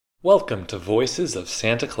Welcome to Voices of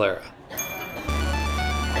Santa Clara.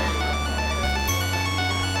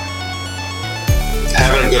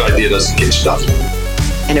 Having a good idea doesn't get you stuff.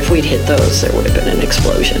 And if we'd hit those, there would have been an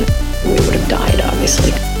explosion. We would have died,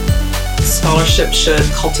 obviously. Scholarship should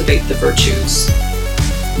cultivate the virtues.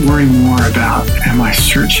 Worry more about, am I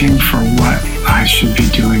searching for what I should be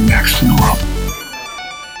doing next in the world?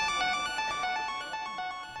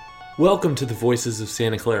 Welcome to the Voices of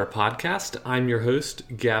Santa Clara podcast. I'm your host,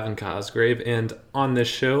 Gavin Cosgrave, and on this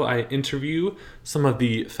show I interview some of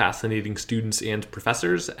the fascinating students and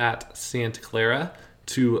professors at Santa Clara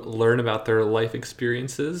to learn about their life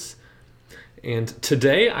experiences. And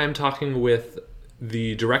today I'm talking with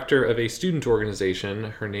the director of a student organization.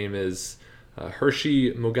 Her name is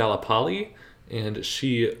Hershey Mogalapalli, and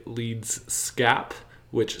she leads SCAP,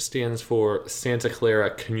 which stands for Santa Clara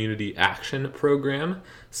Community Action Program.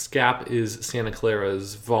 SCAP is Santa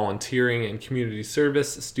Clara's volunteering and community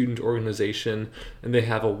service student organization, and they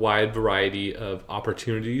have a wide variety of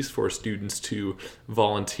opportunities for students to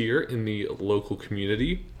volunteer in the local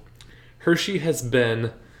community. Hershey has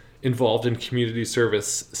been involved in community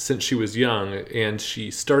service since she was young, and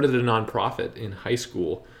she started a nonprofit in high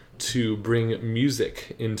school to bring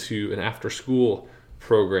music into an after-school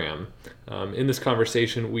program. In this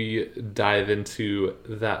conversation, we dive into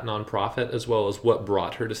that nonprofit as well as what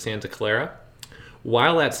brought her to Santa Clara.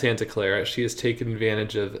 While at Santa Clara, she has taken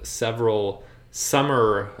advantage of several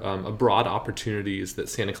summer abroad opportunities that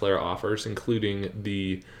Santa Clara offers, including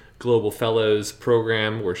the Global Fellows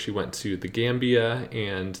program, where she went to the Gambia,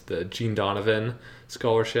 and the Jean Donovan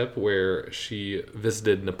Scholarship, where she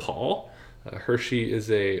visited Nepal. Hershey is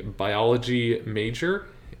a biology major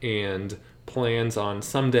and plans on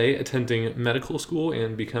someday attending medical school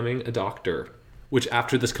and becoming a doctor, which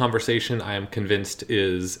after this conversation I am convinced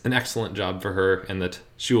is an excellent job for her, and that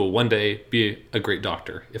she will one day be a great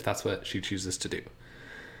doctor if that's what she chooses to do.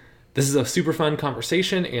 This is a super fun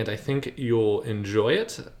conversation, and I think you'll enjoy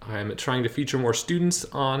it. I'm trying to feature more students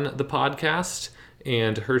on the podcast,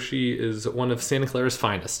 and Hershey is one of Santa Clara's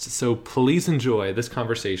finest. So please enjoy this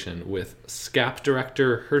conversation with SCAP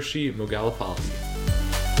Director Hershey Mogalapalli.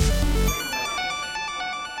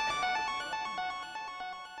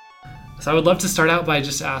 So I would love to start out by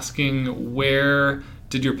just asking, where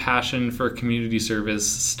did your passion for community service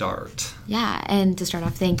start? Yeah, and to start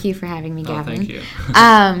off, thank you for having me, Gavin. Thank you.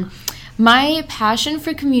 My passion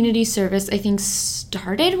for community service, I think,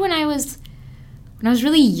 started when I was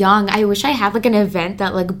really young. I wish I had like an event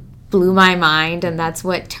that like blew my mind, and that's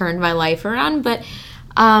what turned my life around. But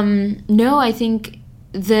no, I think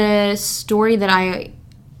the story that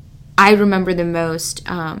I remember the most,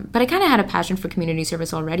 but I kind of had a passion for community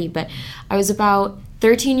service already, but I was about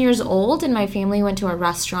 13 years old and my family went to a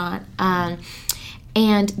restaurant,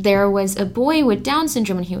 and there was a boy with Down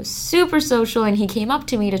syndrome, and he was super social, and he came up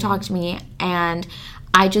to me to talk to me, and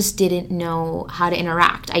I just didn't know how to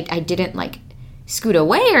interact. I didn't like scoot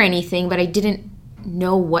away or anything, but I didn't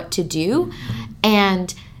know what to do,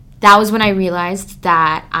 and that was when I realized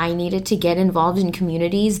that I needed to get involved in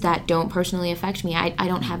communities that don't personally affect me. I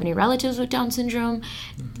don't have any relatives with Down syndrome,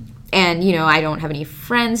 and, you know, I don't have any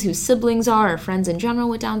friends whose siblings are, or friends in general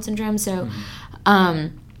with Down syndrome, so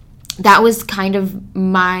that was kind of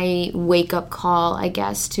my wake-up call, I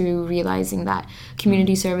guess, to realizing that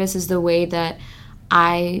community service is the way that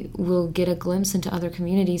I will get a glimpse into other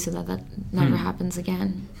communities so that never happens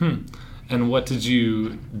again. And what did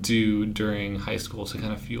you do during high school to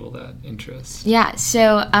kind of fuel that interest? Yeah,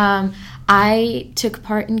 so I took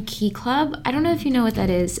part in Key Club. I don't know if you know what that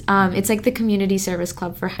is. It's like the community service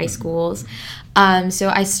club for high schools. So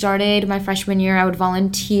I started my freshman year. I would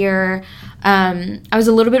volunteer. I was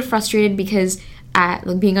a little bit frustrated because at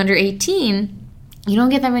being under 18, you don't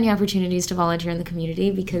get that many opportunities to volunteer in the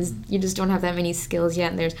community because you just don't have that many skills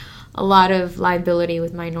yet, and there's a lot of liability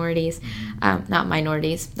with minorities. Not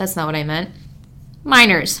minorities, that's not what I meant.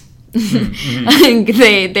 Minors.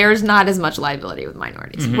 There's not as much liability with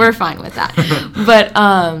minorities. We're fine with that. But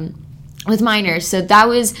with minors, so that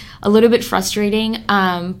was a little bit frustrating.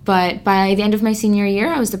 But by the end of my senior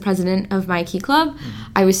year, I was the president of my Key Club.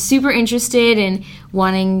 I was super interested in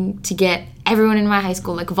wanting to get everyone in my high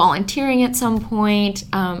school like volunteering at some point.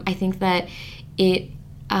 I think that it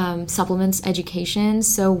supplements education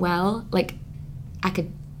so well, like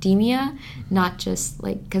academia, not just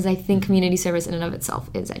like, because I think community service in and of itself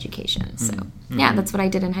is education. So yeah, that's what I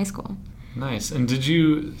did in high school. Nice. And did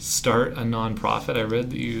you start a nonprofit? I read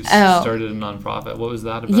that you started a nonprofit. What was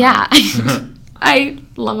that about? Yeah. I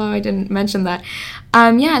love how I didn't mention that.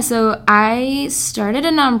 So I started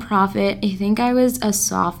a nonprofit. I think I was a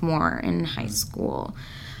sophomore in high school.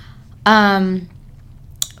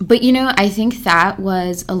 But, I think that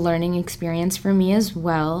was a learning experience for me as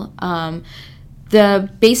well. The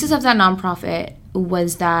basis of that nonprofit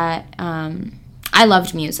was that I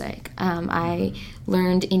loved music. I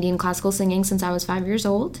learned Indian classical singing since I was 5 years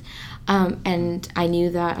old. And I knew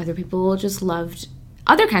that other people just loved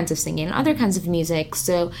other kinds of singing, other kinds of music.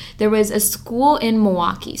 So there was a school in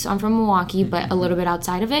Milwaukee. So I'm from Milwaukee, but a little bit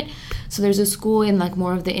outside of it. So there's a school in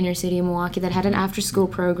more of the inner city of Milwaukee that had an after-school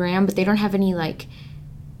program, but they don't have any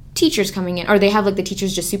teachers coming in, or they have the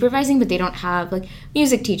teachers just supervising, but they don't have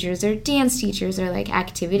music teachers or dance teachers or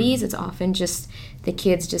activities. It's often just the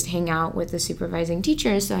kids just hang out with the supervising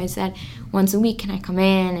teachers. So I said, once a week, can I come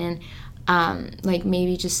in and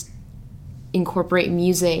maybe just incorporate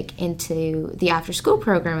music into the after school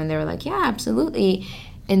program? And they were like, yeah, absolutely.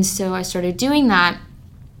 And so I started doing that.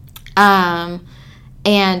 And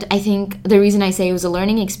I think the reason I say it was a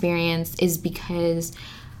learning experience is because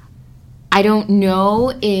I don't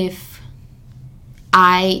know if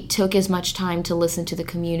I took as much time to listen to the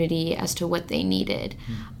community as to what they needed.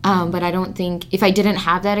 But I don't think, if I didn't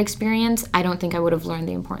have that experience, I don't think I would have learned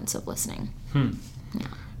the importance of listening. Yeah.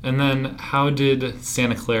 And then how did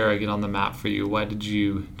Santa Clara get on the map for you? Why did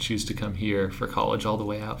you choose to come here for college all the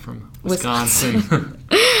way out from Wisconsin?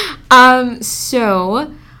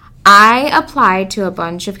 So I applied to a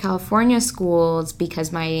bunch of California schools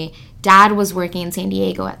because my dad was working in San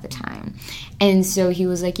Diego at the time. And so he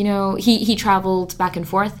was like, he traveled back and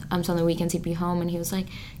forth. So on the weekends he'd be home, and he was like,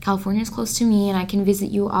 California's close to me and I can visit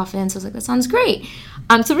you often. So I was like, that sounds great.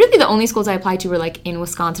 So really the only schools I applied to were in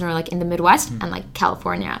Wisconsin or in the Midwest and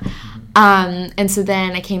California. And so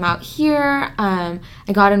then I came out here. I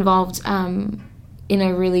got involved in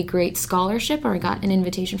a really great scholarship, or I got an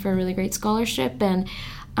invitation for a really great scholarship, and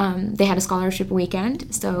they had a scholarship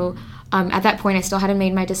weekend. So at that point, I still hadn't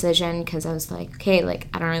made my decision because I was like, okay,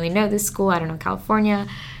 I don't really know this school. I don't know California.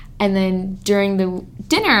 And then during the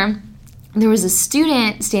dinner, there was a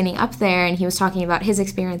student standing up there, and he was talking about his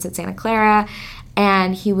experience at Santa Clara.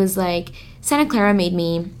 And he was like, Santa Clara made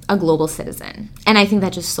me a global citizen. And I think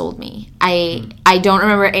that just sold me. I don't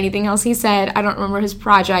remember anything else he said. I don't remember his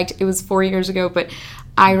project. It was 4 years ago. But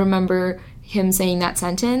I remember him saying that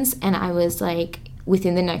sentence, and I was like,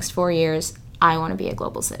 within the next 4 years, I want to be a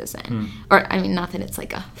global citizen. Or, not that it's a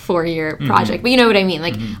 4-year project, but you know what I mean?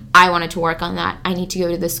 I wanted to work on that. I need to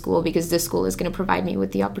go to this school because this school is going to provide me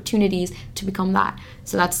with the opportunities to become that.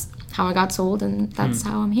 So that's how I got sold, and that's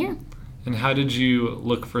how I'm here. And how did you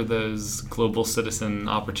look for those global citizen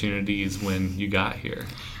opportunities when you got here?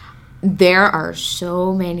 There are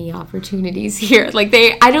so many opportunities here.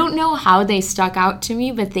 I don't know how they stuck out to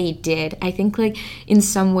me, but they did. I think in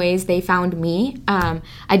some ways they found me.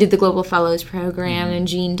 I did the Global Fellows program and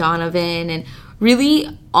Jean Donovan, and really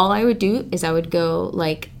all I would do is I would go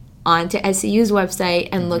onto SCU's website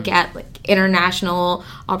and look at international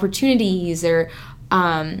opportunities, or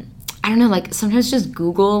I don't know, sometimes just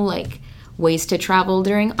Google ways to travel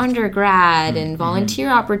during undergrad and volunteer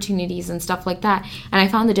opportunities and stuff like that. And I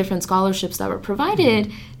found the different scholarships that were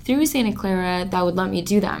provided through Santa Clara that would let me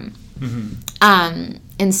do them.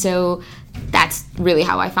 And so that's really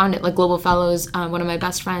how I found it. Global Fellows, one of my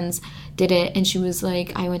best friends did it, and she was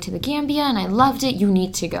like, I went to the Gambia and I loved it. You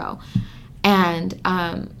need to go. And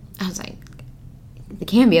I was like, the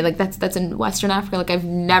Gambia, that's in Western Africa. I've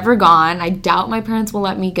never gone. I doubt my parents will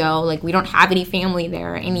let me go. We don't have any family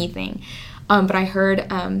there or anything. But I heard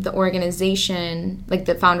the organization,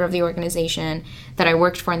 the founder of the organization that I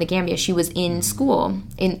worked for in the Gambia, she was in school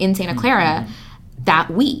in Santa Clara that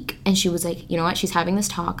week. And she was like, you know what? She's having this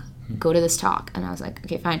talk. Go to this talk. And I was like,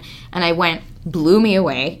 okay, fine. And I went, blew me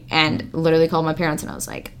away, and literally called my parents, and I was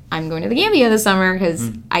like, I'm going to the Gambia this summer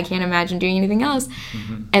because I can't imagine doing anything else.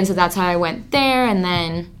 And so that's how I went there. And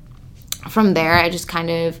then from there, I just kind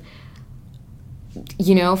of,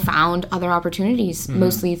 found other opportunities,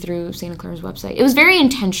 mostly through Santa Clara's website. It was very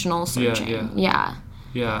intentional searching. Yeah.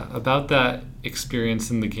 About that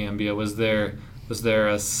experience in the Gambia, was there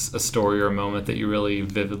a story or a moment that you really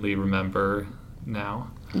vividly remember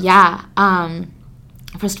now? Yeah.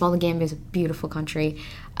 First of all, the Gambia is a beautiful country.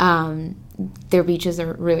 Their beaches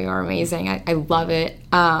really are amazing. I love it.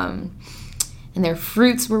 And their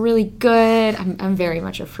fruits were really good. I'm very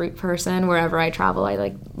much a fruit person. Wherever I travel,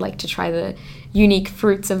 I like to try the unique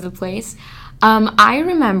fruits of the place. I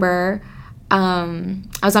remember I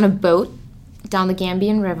was on a boat down the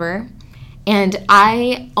Gambian River, and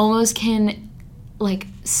I almost can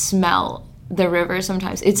smell the river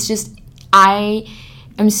sometimes. It's just, I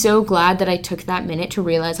am so glad that I took that minute to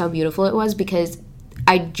realize how beautiful it was, because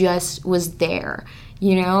I just was there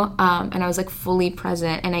you know? And I was like fully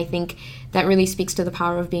present. And I think that really speaks to the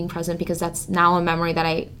power of being present, because that's now a memory that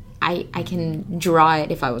I can draw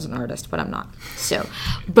it if I was an artist, but I'm not. So,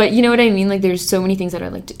 but you know what I mean? Like, there's so many things that are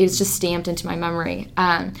like, it's just stamped into my memory.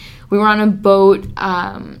 We were on a boat.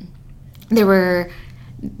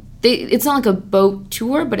 It's not like a boat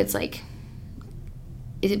tour, but it's like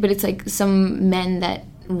some men that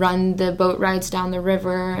run the boat rides down the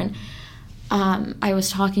river. And I was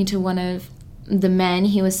talking to one of the men.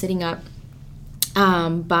 He was sitting up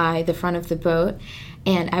by the front of the boat,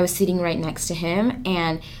 and I was sitting right next to him.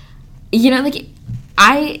 And you know, like,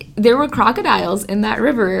 there were crocodiles in that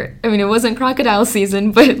river. I mean, it wasn't crocodile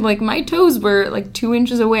season, but like my toes were like 2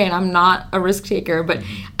 inches away, and I'm not a risk taker, but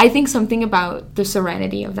I think something about the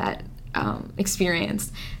serenity of that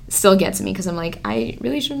experience still gets me, because I'm like, I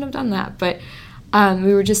really shouldn't have done that. But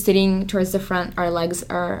we were just sitting towards the front, our legs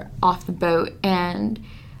are off the boat, and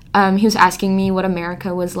he was asking me what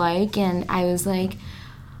America was like, and I was like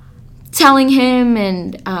telling him,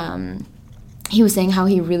 and he was saying how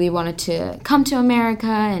he really wanted to come to America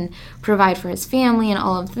and provide for his family and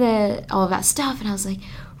all of that stuff. And I was like,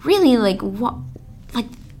 really, like, what? Like,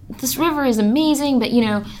 this river is amazing, but you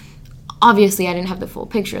know, obviously I didn't have the full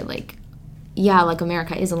picture. Like, yeah, like,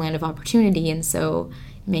 America is a land of opportunity, and so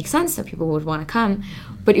it makes sense that people would want to come.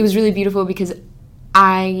 But it was really beautiful because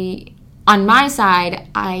on my side,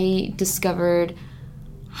 I discovered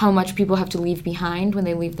how much people have to leave behind when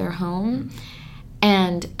they leave their home.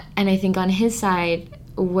 And I think on his side,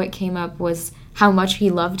 what came up was how much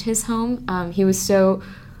he loved his home. He was so...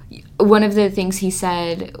 One of the things he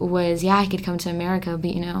said was, yeah, I could come to America,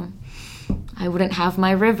 but, you know, I wouldn't have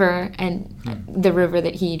my river, and the river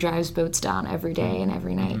that he drives boats down every day and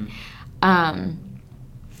every night. And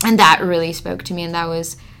that really spoke to me, and that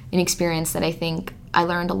was an experience that I think I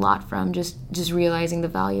learned a lot from, just realizing the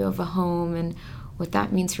value of a home and what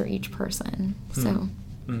that means for each person. So...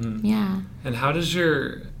 Yeah. And how does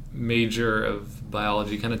your major of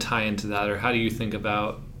biology kind of tie into that, or how do you think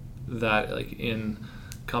about that, like, in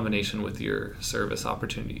combination with your service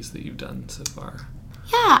opportunities that you've done so far?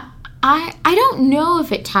 Yeah, I don't know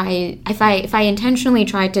if I intentionally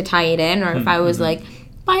tried to tie it in, or if I was like,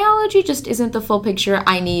 biology just isn't the full picture,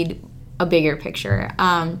 I need a bigger picture.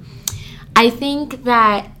 I think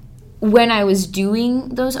that when I was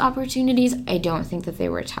doing those opportunities, I don't think that they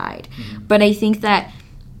were tied. But I think that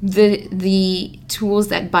the tools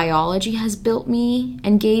that biology has built me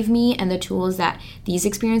and gave me, and the tools that these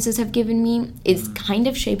experiences have given me, is kind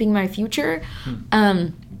of shaping my future.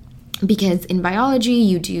 Because in biology,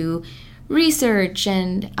 you do research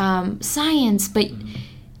and science, but,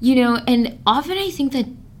 you know, and often I think that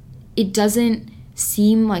it doesn't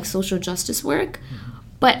seem like social justice work,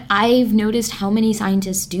 but I've noticed how many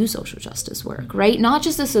scientists do social justice work, right? Not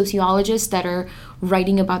just the sociologists that are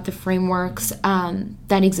writing about the frameworks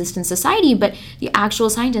that exist in society, but the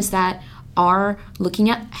actual scientists that are looking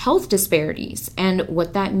at health disparities and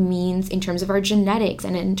what that means in terms of our genetics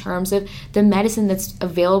and in terms of the medicine that's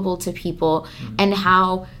available to people, and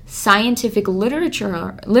how scientific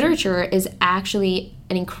literature is actually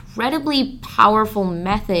an incredibly powerful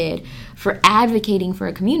method for advocating for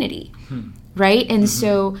a community. Right? And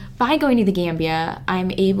so by going to the Gambia,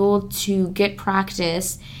 I'm able to get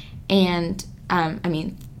practice, and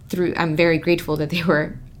I'm very grateful that they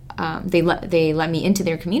were they let me into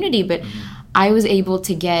their community, but I was able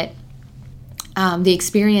to get the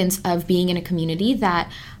experience of being in a community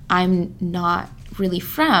that I'm not really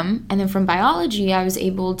from. And then from biology, I was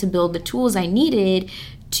able to build the tools I needed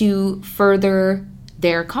to further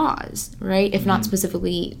their cause, right? If not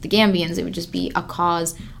specifically the Gambians, it would just be a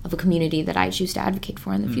cause of a community that I choose to advocate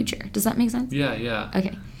for in the future. Does that make sense? Yeah.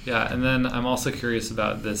 Okay. Yeah, and then I'm also curious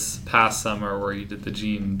about this past summer where you did the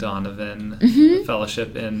Jean Donovan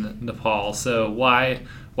Fellowship in Nepal. So why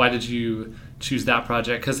did you choose that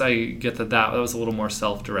project? Because I get that was a little more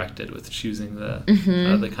self-directed with choosing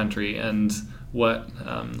the country. And what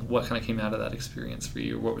kind of came out of that experience for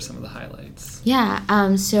you? What were some of the highlights?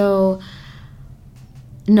 Yeah, so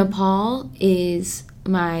Nepal is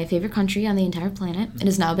my favorite country on the entire planet. It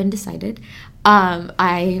has now been decided.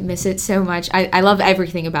 I miss it so much. I love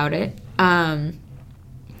everything about it.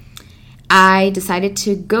 I decided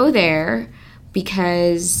to go there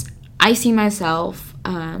because I see myself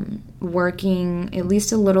working at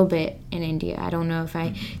least a little bit in India. I don't know if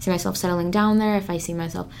I see myself settling down there, if I see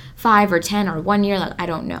myself 5 or 10 or 1 year, like, I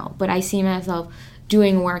don't know. But I see myself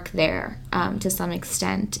doing work there to some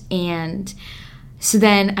extent. And so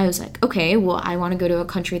then I was like, okay, well, I want to go to a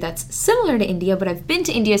country that's similar to India, but I've been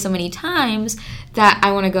to India so many times that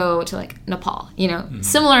I want to go to, like, Nepal, you know,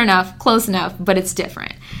 similar enough, close enough, but it's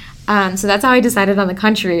different. So that's how I decided on the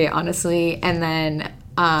country, honestly. And then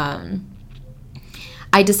I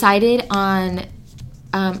decided on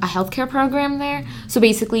a healthcare program there. So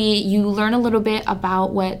basically, you learn a little bit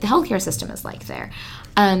about what the healthcare system is like there.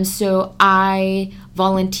 So I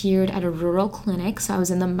volunteered at a rural clinic. So I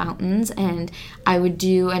was in the mountains, and I would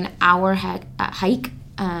do an hour hike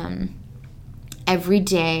every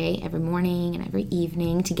day, every morning and every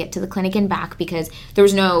evening to get to the clinic and back, because there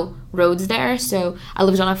was no roads there. So I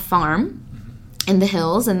lived on a farm in the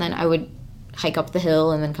hills, and then I would hike up the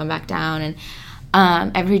hill and then come back down.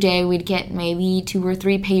 And every day we'd get maybe 2 or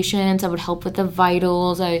 3 patients. I would help with the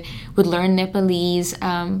vitals. I would learn Nepalese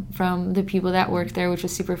from the people that worked there, which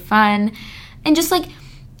was super fun. And just like,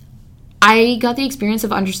 I got the experience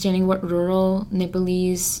of understanding what rural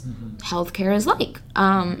Nepalese healthcare is like.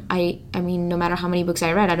 I mean, no matter how many books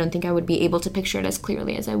I read, I don't think I would be able to picture it as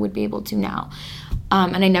clearly as I would be able to now.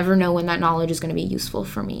 And I never know when that knowledge is going to be useful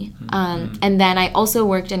for me. And then I also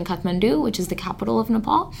worked in Kathmandu, which is the capital of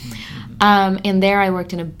Nepal. And there I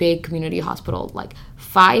worked in a big community hospital, like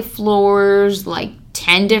 5 floors, like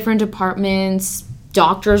 10 different departments,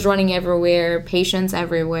 doctors running everywhere, patients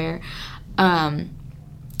everywhere.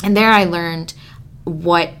 And there I learned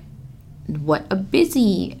what a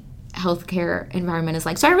busy healthcare environment is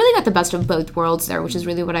like. So I really got the best of both worlds there, which is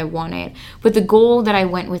really what I wanted. But the goal that I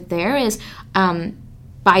went with there is,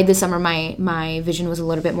 by the summer, my vision was a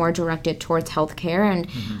little bit more directed towards healthcare.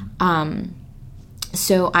 And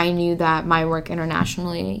so I knew that my work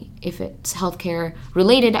internationally, if it's healthcare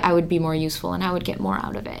related, I would be more useful and I would get more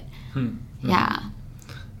out of it. Yeah.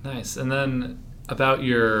 Nice. And then about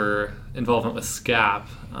your involvement with SCAP,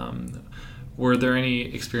 were there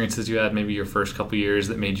any experiences you had maybe your first couple years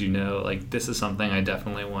that made you know, like, this is something I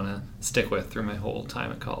definitely want to stick with through my whole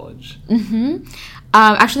time at college?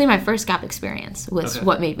 Actually, my first SCAP experience was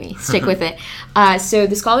what made me stick with it. So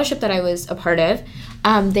the scholarship that I was a part of,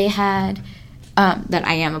 they had, that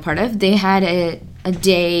I am a part of, they had a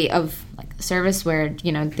day of service where,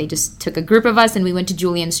 you know, they just took a group of us and we went to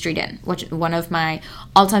Julian Street Inn, which is one of my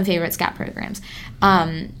all-time favorite SCAP programs.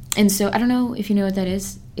 And so I don't know if you know what that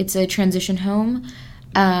is. It's a transition home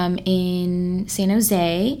in San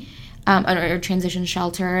Jose, or a transition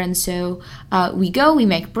shelter. And so we go, we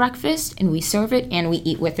make breakfast, and we serve it, and we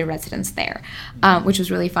eat with the residents there, which was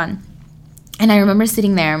really fun. And I remember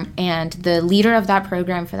sitting there, and the leader of that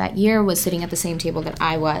program for that year was sitting at the same table that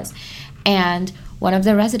I was. And one of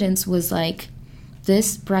the residents was like,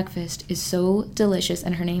 this breakfast is so delicious.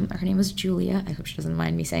 And her name was Julia. I hope she doesn't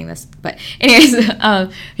mind me saying this. But anyways,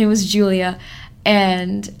 her name was Julia.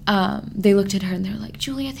 And they looked at her and they were like,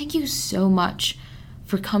 Julia, thank you so much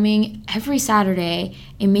for coming every Saturday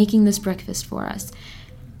and making this breakfast for us.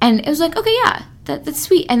 And it was like, okay, yeah, that's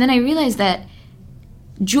sweet. And then I realized that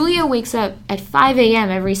Julia wakes up at 5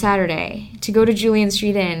 a.m. every Saturday to go to Julian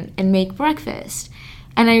Street Inn and make breakfast.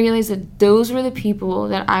 And I realized that those were the people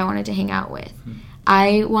that I wanted to hang out with.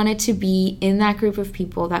 I wanted to be in that group of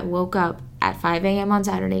people that woke up at 5 a.m. on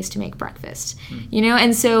Saturdays to make breakfast, you know?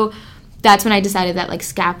 And so that's when I decided that, like,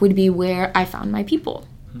 SCAP would be where I found my people.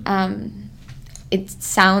 It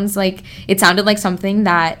sounded like something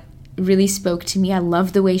that really spoke to me. I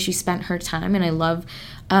love the way she spent her time, and I love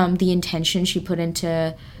the intention she put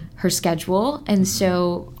into her schedule. And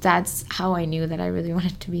so that's how I knew that I really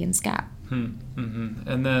wanted to be in SCAP.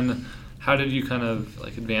 And then how did you kind of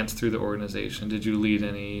like advance through the organization? Did you lead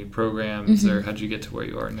any programs, or how did you get to where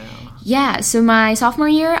you are now? Yeah, so my sophomore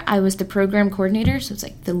year, I was the program coordinator. So it's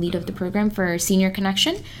like the lead of the program for Senior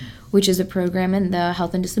Connection, which is a program in the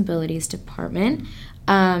Health and Disabilities Department.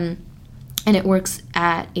 And it works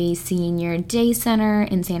at a senior day center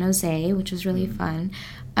in San Jose, which was really fun.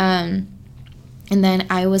 And then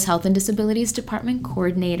I was Health and Disabilities Department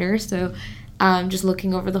coordinator. So just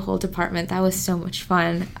looking over the whole department, that was so much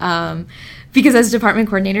fun. Because as department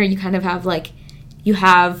coordinator, you kind of have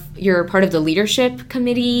you're part of the leadership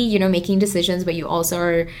committee, you know, making decisions, but you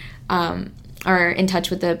also are in touch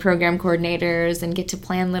with the program coordinators and get to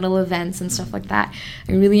plan little events and stuff like that.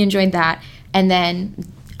 I really enjoyed that. And then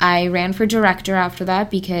I ran for director after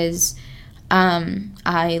that because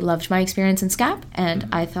I loved my experience in SCAP, and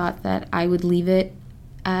I thought that I would leave it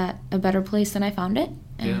at a better place than I found it.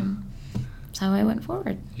 And that's how I went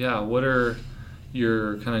forward. Yeah, what are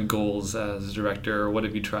your kind of goals as director, or what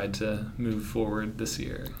have you tried to move forward this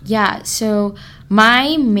year? Yeah, so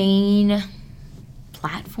my main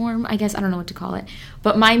platform, I guess, I don't know what to call it,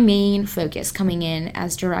 but my main focus coming in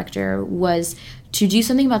as director was to do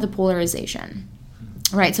something about the polarization.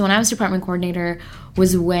 Right, so when I was department coordinator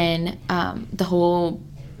was when the whole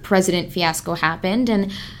president fiasco happened,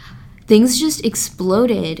 and things just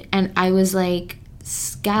exploded, and I was like,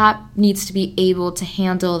 SCAP needs to be able to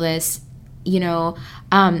handle this, you know,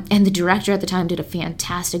 and the director at the time did a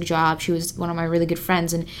fantastic job. She was one of my really good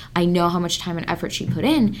friends, and I know how much time and effort she put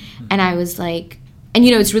in. And I was like, and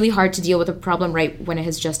you know, it's really hard to deal with a problem right when it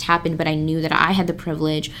has just happened, but I knew that I had the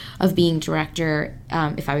privilege of being director,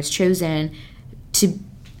 if I was chosen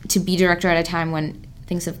to be director at a time when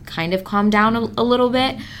things have kind of calmed down a little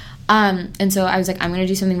bit. And so I was like, I'm going to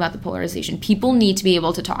do something about the polarization. People need to be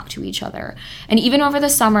able to talk to each other. And even over the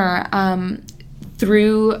summer,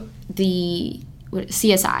 through the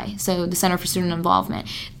CSI, so the Center for Student Involvement,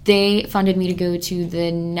 they funded me to go to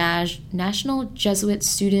the National Jesuit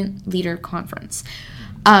Student Leader Conference.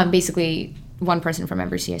 Basically, one person from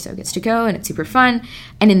every CSO gets to go, and it's super fun.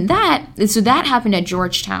 And in that, so that happened at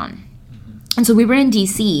Georgetown. And so we were in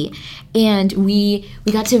DC, and we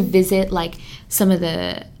got to visit like some of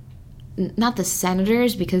the, not the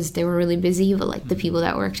senators because they were really busy, but like the people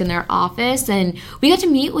that worked in their office, and we got to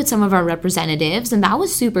meet with some of our representatives, and that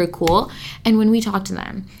was super cool. And when we talked to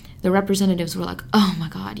them, the representatives were like, oh my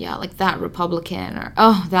God, yeah, like that Republican, or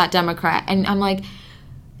oh, that Democrat. And I'm like,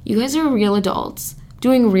 you guys are real adults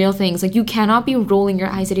doing real things. Like, you cannot be rolling your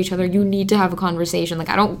eyes at each other. You need to have a conversation. Like,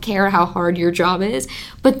 I don't care how hard your job is,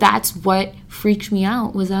 but that's what freaked me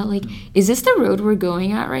out, was that like, is this the road we're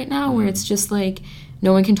going at right now, where it's just like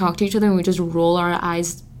no one can talk to each other and we just roll our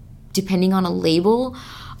eyes depending on a label?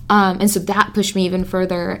 And so that pushed me even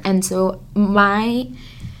further. And so my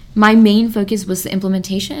main focus was the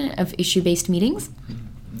implementation of issue-based meetings.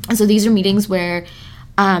 And so these are meetings where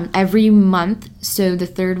every month, so the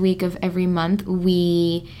third week of every month,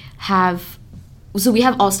 we have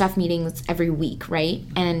all staff meetings every week, right?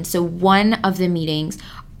 And so one of the meetings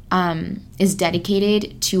is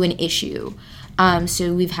dedicated to an issue.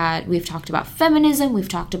 So we've talked about feminism, we've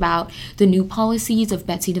talked about the new policies of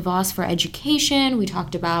Betsy DeVos for education, we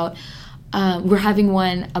talked about we're having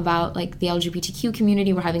one about like the LGBTQ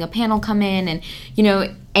community. We're having a panel come in, and you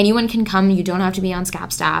know, anyone can come. You don't have to be on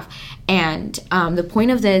SCAP staff. And the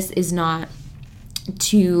point of this is not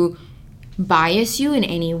to bias you in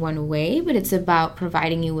any one way, but it's about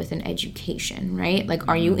providing you with an education, right? Like,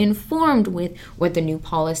 are you informed with what the new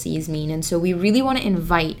policies mean? And so we really want to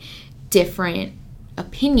invite different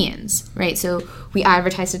opinions, right? So we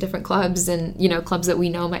advertise to different clubs, and you know, clubs that we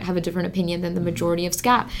know might have a different opinion than the majority of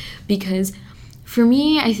SCAP, because for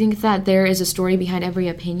me, I think that there is a story behind every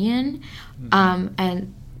opinion,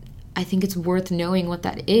 and I think it's worth knowing what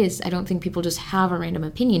that is. I don't think people just have a random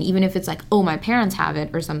opinion, even if it's like, oh, my parents have it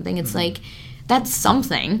or something. It's like, that's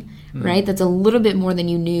something, right? That's a little bit more than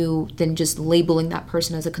you knew than just labeling that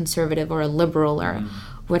person as a conservative or a liberal or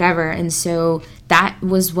whatever. And so that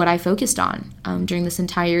was what I focused on during this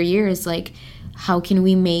entire year, is like, how can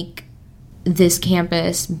we make this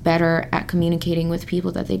campus better at communicating with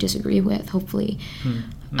people that they disagree with, hopefully.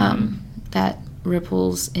 That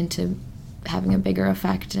ripples into having a bigger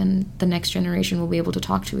effect, and the next generation will be able to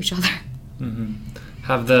talk to each other.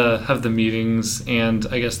 Have the meetings and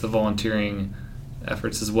I guess the volunteering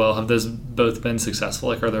efforts as well, have those both been successful?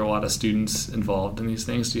 Like, are there a lot of students involved in these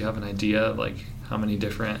things? Do you have an idea of like how many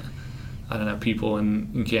different, I don't know, people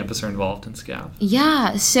in campus are involved in SCAP?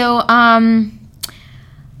 Yeah, so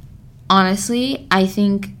honestly, I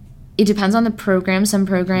think it depends on the program. Some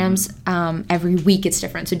programs, every week it's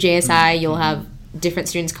different. So JSI, you'll have different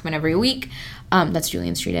students come in every week. That's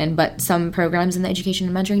Julian Street in. But some programs in the education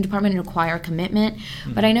and mentoring department require commitment.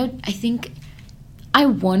 But I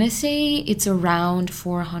want to say it's around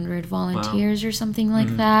 400 volunteers or something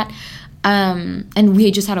like that. And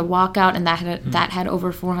we just had a walkout, and that had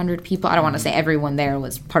over 400 people. I don't want to say everyone there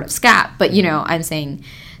was part of SCAP, but you know, I'm saying,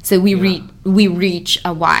 so we reach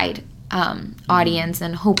a wide audience,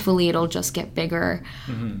 and hopefully it'll just get bigger.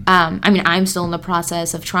 I mean, I'm still in the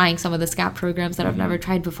process of trying some of the SCAP programs that I've never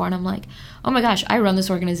tried before, and I'm like, oh my gosh, I run this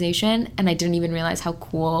organization and I didn't even realize how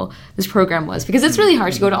cool this program was, because it's really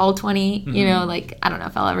hard to go to all 20, you know, like, I don't know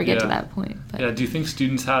if I'll ever get to that point. But. Do you think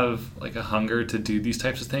students have like a hunger to do these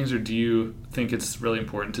types of things, or do you think it's really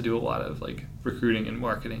important to do a lot of like recruiting and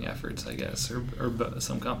marketing efforts, I guess, or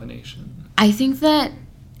some combination? I think that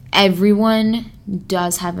everyone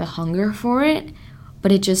does have a hunger for it,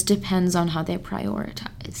 but it just depends on how they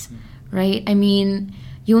prioritize, right? I mean,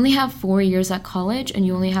 you only have 4 years at college, and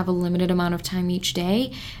you only have a limited amount of time each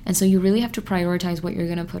day, and so you really have to prioritize what you're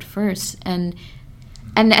going to put first. And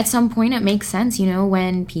at some point, it makes sense, you know,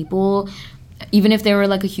 when people, even if they were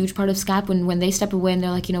like a huge part of SCAP, when they step away and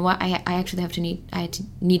they're like, you know what, I actually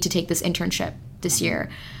need to take this internship this year,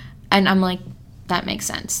 and I'm like, that makes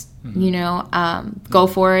sense. You know, go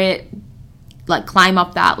for it, like climb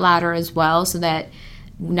up that ladder as well, so that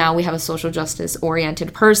now we have a social justice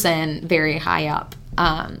oriented person very high up,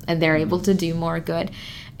 and they're able to do more good.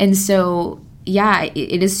 And so, yeah,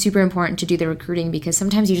 it is super important to do the recruiting, because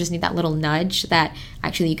sometimes you just need that little nudge that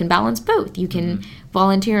actually you can balance both. You can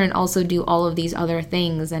volunteer and also do all of these other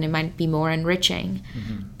things, and it might be more enriching.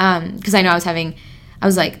 Because I know I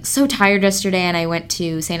was like so tired yesterday, and I went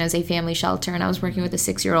to San Jose Family Shelter, and I was working with a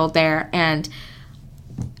 6-year-old there, and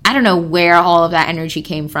I don't know where all of that energy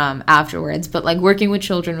came from afterwards, but like working with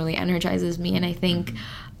children really energizes me. And I think,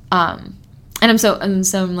 and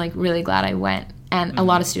I'm like really glad I went. And a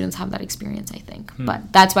lot of students have that experience, I think.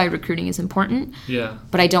 But that's why recruiting is important. Yeah.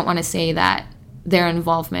 But I don't want to say that their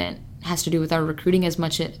involvement has to do with our recruiting as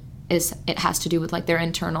much as it has to do with like their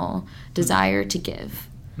internal desire to give.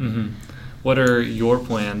 What are your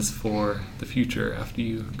plans for the future after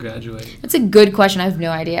you graduate? That's a good question. I have no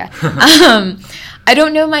idea. I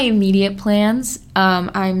don't know my immediate plans.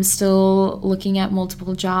 I'm still looking at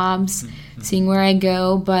multiple jobs, seeing where I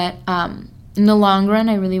go. But in the long run,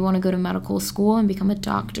 I really want to go to medical school and become a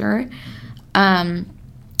doctor. And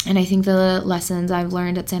I think the lessons I've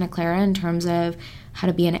learned at Santa Clara in terms of how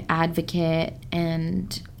to be an advocate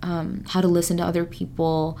and how to listen to other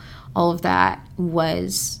people, all of that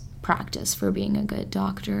was practice for being a good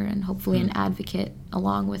doctor and hopefully an advocate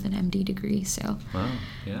along with an MD degree. So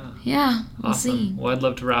yeah, we'll see. Well, I'd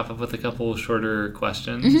love to wrap up with a couple shorter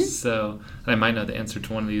questions. So I might know the answer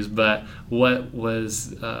to one of these, but what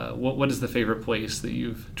is the favorite place that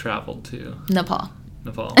you've traveled to? Nepal.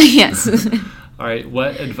 Yes. All right,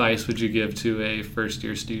 what advice would you give to a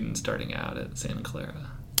first-year student starting out at Santa Clara?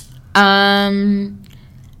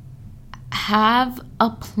 Have a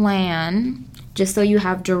plan just so you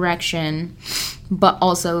have direction, but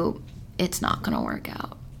also it's not going to work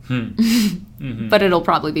out. But it'll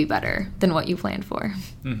probably be better than what you planned for.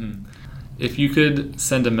 If you could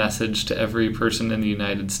send a message to every person in the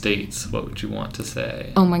United States, what would you want to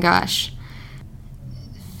say? Oh my gosh.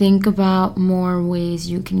 Think about more ways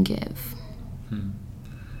you can give.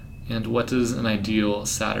 And what does an ideal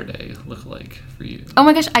Saturday look like for you? Oh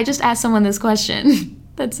my gosh, I just asked someone this question.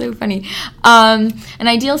 That's so funny. An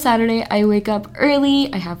ideal Saturday, I wake up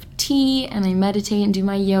early, I have tea, and I meditate and do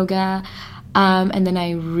my yoga, and then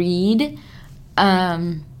I read,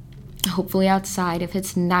 hopefully outside if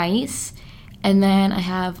it's nice, and then I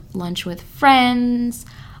have lunch with friends,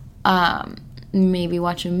 maybe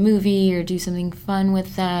watch a movie or do something fun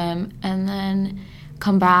with them, and then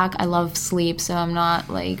come back. I love sleep, so I'm not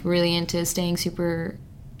like really into staying super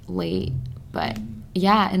late, but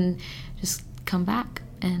yeah, and just come back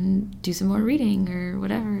and do some more reading or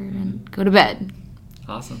whatever and go to bed.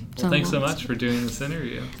 Awesome. Well, thanks so much for doing this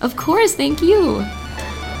interview. Of course, thank you.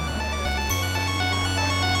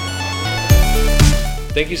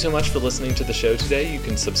 Thank you so much for listening to the show today. You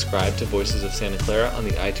can subscribe to Voices of Santa Clara on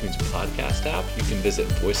the iTunes podcast app. You can visit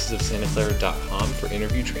voicesofsantaclara.com for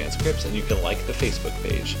interview transcripts, and you can like the Facebook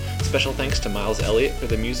page. Special thanks to Miles Elliott for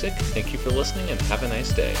the music. Thank you for listening, and have a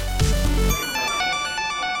nice day.